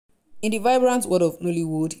In the vibrant world of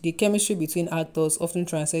Nollywood, the chemistry between actors often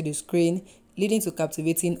transcends the screen, leading to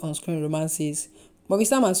captivating on-screen romances.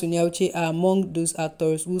 Maurice and Sonia Uche are among those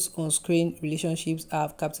actors whose on-screen relationships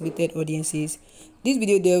have captivated audiences. This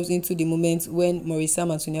video delves into the moments when Maurice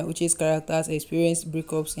and Sonia Uche's characters experienced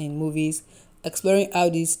breakups in movies, exploring how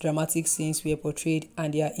these dramatic scenes were portrayed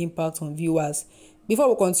and their impact on viewers. Before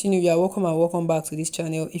we continue, you are welcome and welcome back to this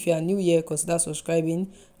channel. If you are new here, consider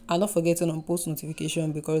subscribing and not forgetting on post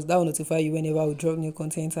notification because that will notify you whenever we drop new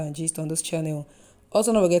content and gist on this channel.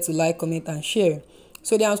 Also, don't forget to like, comment and share.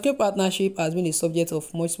 So the on-screen partnership has been a subject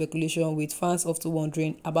of much speculation, with fans often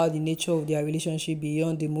wondering about the nature of their relationship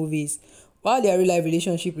beyond the movies. While their real-life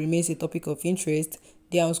relationship remains a topic of interest,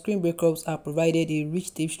 their on-screen breakups have provided a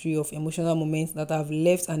rich tapestry of emotional moments that have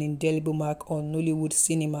left an indelible mark on Nollywood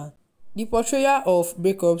cinema. The portrayal of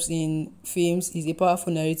breakups in films is a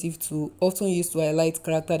powerful narrative tool, often used to highlight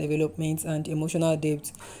character development and emotional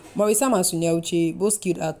depth. Maurice and Sonia Uche, both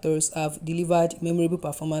skilled actors, have delivered memorable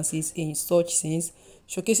performances in such scenes,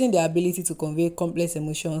 showcasing their ability to convey complex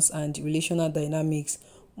emotions and relational dynamics.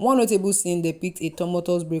 One notable scene depicts a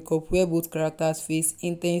tumultuous breakup where both characters face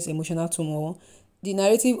intense emotional turmoil. The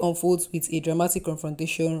narrative unfolds with a dramatic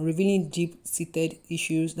confrontation, revealing deep-seated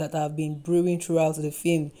issues that have been brewing throughout the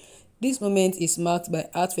film. This moment is marked by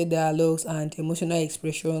heartfelt dialogues and emotional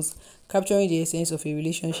expressions, capturing the essence of a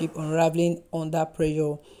relationship unraveling under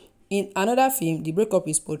pressure. In another film, the breakup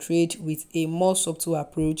is portrayed with a more subtle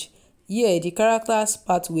approach. Here, the characters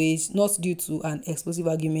part ways not due to an explosive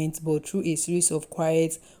argument but through a series of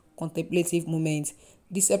quiet, contemplative moments.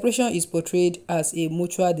 The separation is portrayed as a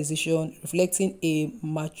mutual decision, reflecting a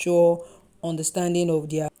mature understanding of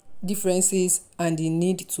their differences and the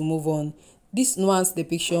need to move on. This nuanced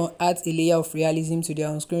depiction adds a layer of realism to their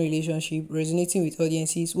on-screen relationship, resonating with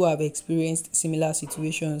audiences who have experienced similar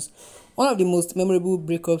situations. One of the most memorable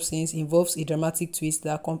breakup scenes involves a dramatic twist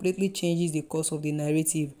that completely changes the course of the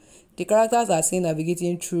narrative. The characters are seen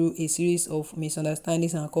navigating through a series of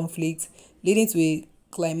misunderstandings and conflicts, leading to a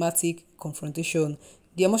climactic confrontation.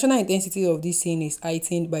 The emotional intensity of this scene is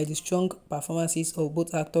heightened by the strong performances of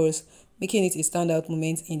both actors, making it a standout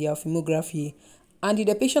moment in their filmography. And the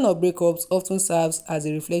depiction of breakups often serves as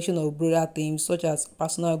a reflection of broader themes such as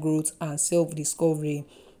personal growth and self-discovery.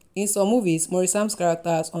 In some movies, Maurice's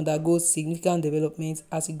character undergoes significant development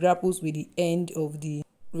as he grapples with the end of the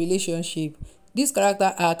relationship. This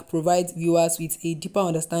character arc provides viewers with a deeper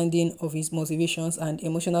understanding of his motivations and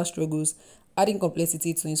emotional struggles, adding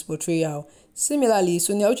complexity to his portrayal. Similarly,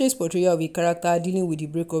 Sonia Uche's portrayal of a character dealing with the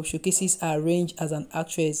breakup showcases her range as an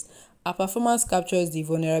actress. Her performance captures the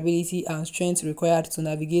vulnerability and strength required to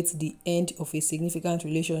navigate the end of a significant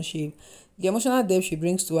relationship. The emotional depth she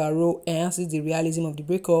brings to her role enhances the realism of the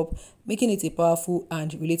breakup, making it a powerful and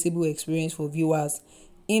relatable experience for viewers.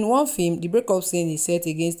 In one film, the breakup scene is set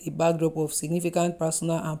against a backdrop of significant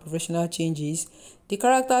personal and professional changes. The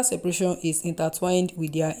character separation is intertwined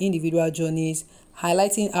with their individual journeys,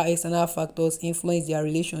 highlighting how external factors influence their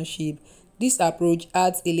relationship. This approach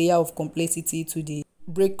adds a layer of complexity to the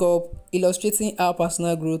breakup, illustrating how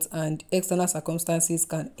personal growth and external circumstances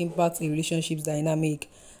can impact a relationship's dynamic.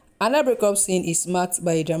 Another breakup scene is marked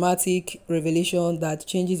by a dramatic revelation that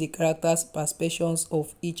changes the characters' perceptions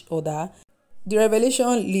of each other. The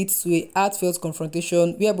revelation leads to a heartfelt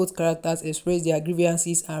confrontation where both characters express their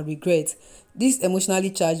grievances and regret. This emotionally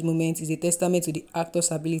charged moment is a testament to the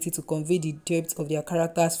actor's ability to convey the depth of their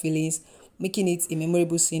characters' feelings, making it a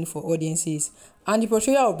memorable scene for audiences. And the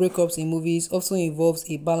portrayal of breakups in movies also involves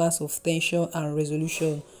a balance of tension and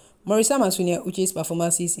resolution. Maurice and Sonia Uche's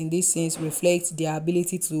performances in these scenes reflect their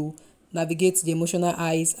ability to navigate the emotional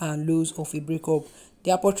highs and lows of a breakup.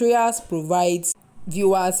 Their portrayals provide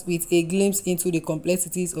viewers with a glimpse into the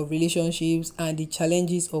complexities of relationships and the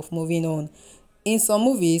challenges of moving on. In some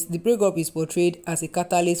movies, the breakup is portrayed as a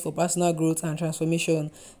catalyst for personal growth and transformation.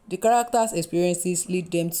 The characters' experiences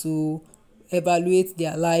lead them to evaluate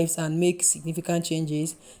their lives and make significant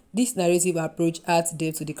changes. This narrative approach adds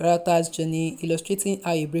depth to the character's journey, illustrating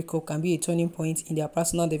how a breakup can be a turning point in their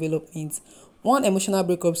personal development. One emotional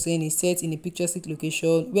breakup scene is set in a picturesque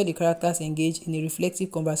location where the characters engage in a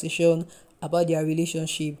reflective conversation about their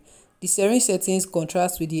relationship. The serene settings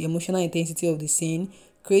contrast with the emotional intensity of the scene,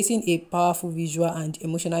 creating a powerful visual and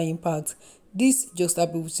emotional impact. This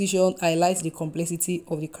juxtaposition highlights the complexity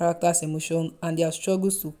of the characters' emotion and their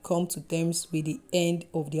struggles to come to terms with the end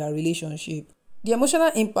of their relationship. The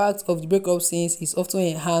emotional impact of the breakup scenes is often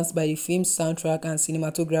enhanced by the film's soundtrack and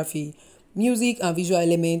cinematography. Music and visual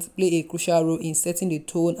elements play a crucial role in setting the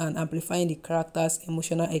tone and amplifying the characters'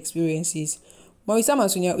 emotional experiences. Maurice and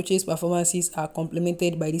Sonia Uche's performances are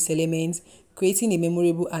complemented by these elements, creating a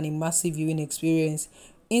memorable and immersive viewing experience.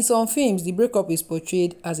 In some films, the breakup is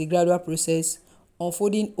portrayed as a gradual process,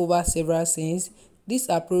 unfolding over several scenes. This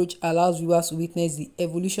approach allows viewers to witness the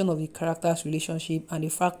evolution of the characters' relationship and the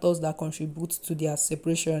factors that contribute to their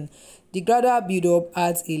separation. The gradual build-up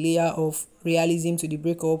adds a layer of realism to the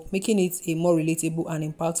breakup, making it a more relatable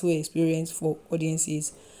and impactful experience for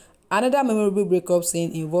audiences. Another memorable breakup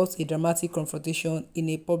scene involves a dramatic confrontation in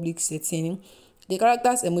a public setting. The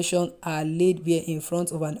characters' emotions are laid bare in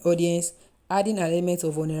front of an audience, adding an element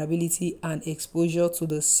of vulnerability and exposure to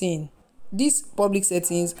the scene. These public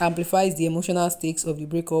settings amplifies the emotional stakes of the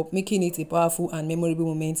breakup, making it a powerful and memorable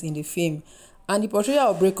moment in the film. And the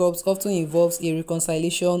portrayal of breakups often involves a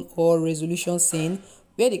reconciliation or resolution scene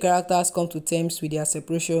where the characters come to terms with their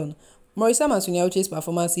separation. Maurice and Sonia Uche's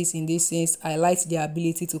performances in these scenes highlight their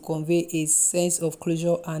ability to convey a sense of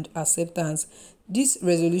closure and acceptance. This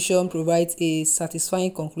resolution provides a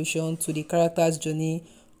satisfying conclusion to the character's journey,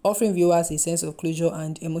 offering viewers a sense of closure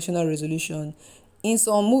and emotional resolution. In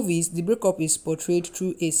some movies, the breakup is portrayed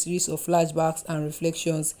through a series of flashbacks and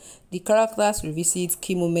reflections. The characters revisit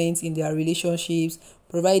key moments in their relationships,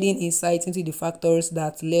 providing insight into the factors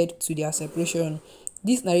that led to their separation.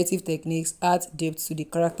 These narrative techniques add depth to the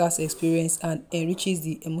character's experience and enriches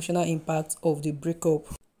the emotional impact of the breakup.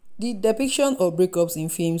 The depiction of breakups in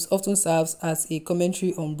films often serves as a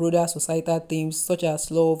commentary on broader societal themes such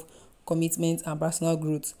as love, commitment, and personal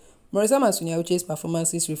growth. Maurice and Sonia Uche's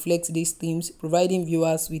performances reflect these themes, providing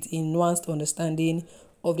viewers with a nuanced understanding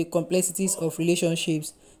of the complexities of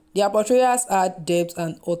relationships. Their portrayals add depth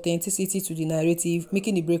and authenticity to the narrative,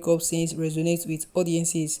 making the breakup scenes resonate with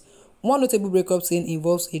audiences. One notable breakup scene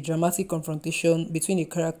involves a dramatic confrontation between the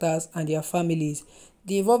characters and their families.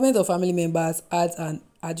 The involvement of family members adds an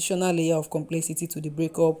additional layer of complexity to the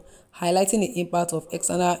breakup, highlighting the impact of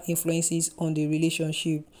external influences on the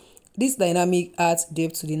relationship. This dynamic adds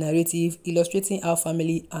depth to the narrative, illustrating how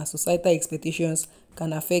family and societal expectations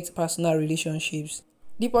can affect personal relationships.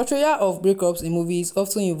 The portrayal of breakups in movies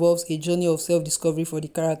often involves a journey of self-discovery for the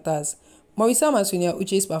characters. Maurice and Sonia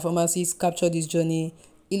Uche's performances capture this journey,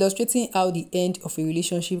 illustrating how the end of a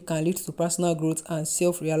relationship can lead to personal growth and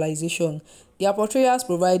self-realization. Their portrayals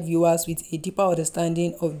provide viewers with a deeper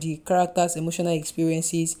understanding of the characters' emotional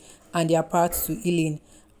experiences and their path to healing.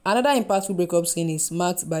 Another impactful breakup scene is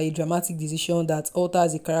marked by a dramatic decision that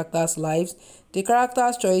alters the characters' lives. The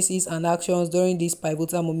characters' choices and actions during these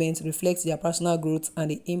pivotal moments reflect their personal growth and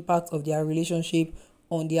the impact of their relationship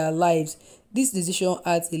on their lives. This decision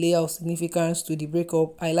adds a layer of significance to the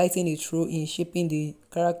breakup, highlighting its role in shaping the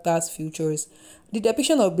characters' futures. The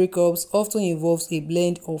depiction of breakups often involves a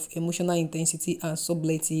blend of emotional intensity and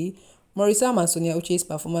subtlety. Maurice and Sonia Uche's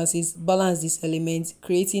performances balance these elements,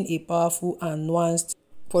 creating a powerful and nuanced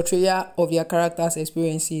portrayal of their characters'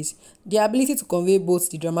 experiences. Their ability to convey both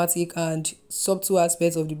the dramatic and subtle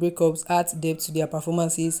aspects of the breakups adds depth to their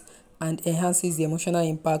performances and enhances the emotional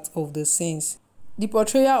impact of the scenes. The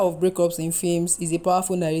portrayal of breakups in films is a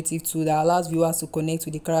powerful narrative tool that allows viewers to connect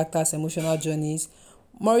with the characters' emotional journeys.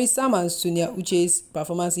 Maurice and Sonia Uche's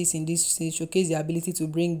performances in this scene showcase their ability to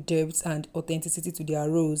bring depth and authenticity to their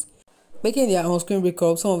roles, making their on-screen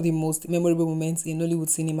breakups some of the most memorable moments in Nollywood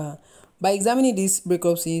cinema. By examining these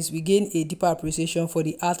breakup scenes, we gain a deeper appreciation for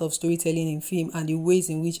the art of storytelling in film and the ways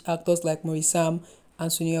in which actors like Maurice and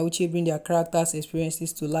Sonia Uche bring their characters'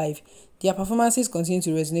 experiences to life. Their performances continue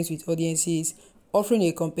to resonate with audiences, offering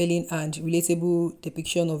a compelling and relatable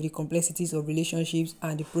depiction of the complexities of relationships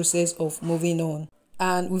and the process of moving on.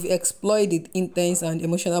 And we've explored the intense and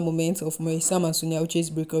emotional moments of Maurice and Sonia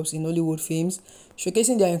Uche's breakups in Hollywood films,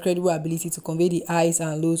 showcasing their incredible ability to convey the highs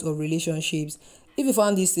and lows of relationships. If you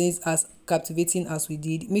found these things as captivating as we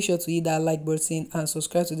did, make sure to hit that like button and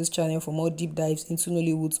subscribe to this channel for more deep dives into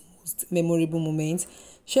Nollywood's most memorable moments.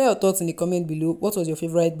 Share your thoughts in the comment below. What was your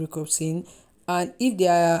favorite breakup scene? And if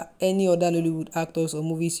there are any other Nollywood actors or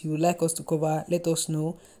movies you would like us to cover, let us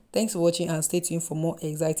know. Thanks for watching and stay tuned for more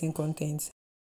exciting content.